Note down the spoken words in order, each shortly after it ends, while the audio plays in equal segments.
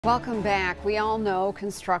Welcome back. We all know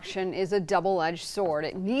construction is a double-edged sword.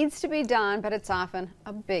 It needs to be done, but it's often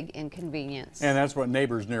a big inconvenience. And that's what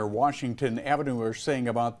neighbors near Washington Avenue are saying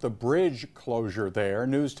about the bridge closure there.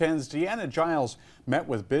 News 10's Deanna Giles met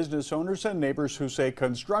with business owners and neighbors who say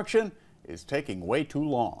construction is taking way too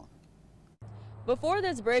long. Before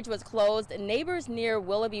this bridge was closed, neighbors near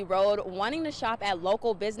Willoughby Road wanting to shop at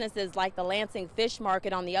local businesses like the Lansing Fish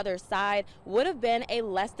Market on the other side would have been a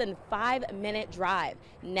less than 5-minute drive.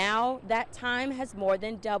 Now that time has more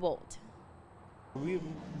than doubled. We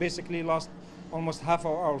basically lost almost half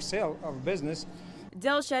of our sale of business.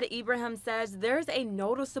 Delshed Ibrahim says there's a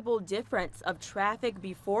noticeable difference of traffic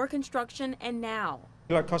before construction and now.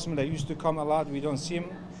 Our customers that used to come a lot, we don't see them,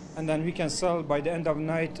 and then we can sell by the end of the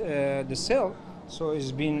night the sale. So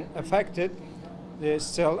it's been affected. The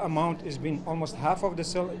sale amount has been almost half of the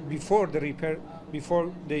sale before the repair,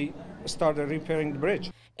 before they started repairing the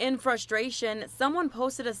bridge. In frustration, someone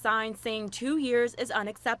posted a sign saying 2 years is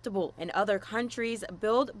unacceptable. In other countries,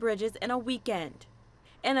 build bridges in a weekend.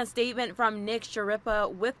 In a statement from Nick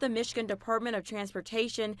Sharippa with the Michigan Department of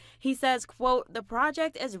Transportation, he says, quote, the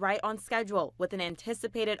project is right on schedule with an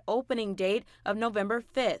anticipated opening date of November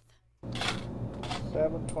 5th.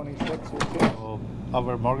 7/26.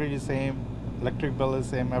 Our mortgage is same, electric bill is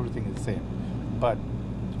same, everything is same. But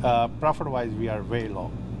profit-wise, we are way low.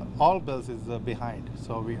 All bills is behind.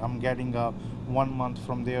 So I'm getting 1 month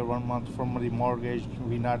from there, 1 month from the mortgage.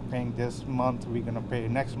 We're not paying this month, we're gonna pay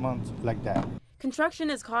next month, like that. Construction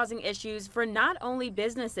is causing issues for not only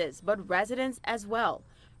businesses, but residents as well.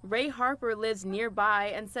 Ray Harper lives nearby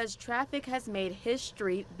and says traffic has made his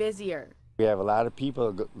street busier. We have a lot of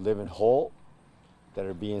people living whole that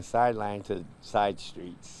are being sidelined to side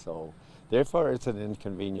streets, so therefore it's an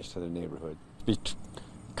inconvenience to the neighborhood. It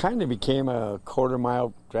kind of became a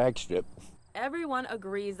quarter-mile drag strip. Everyone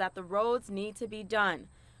agrees that the roads need to be done,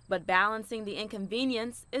 but balancing the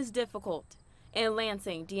inconvenience is difficult. In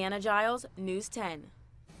Lansing, Deanna Giles, News 10.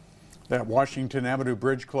 That Washington Avenue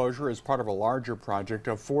bridge closure is part of a larger project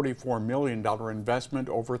of $44 million investment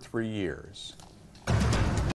over 3 years.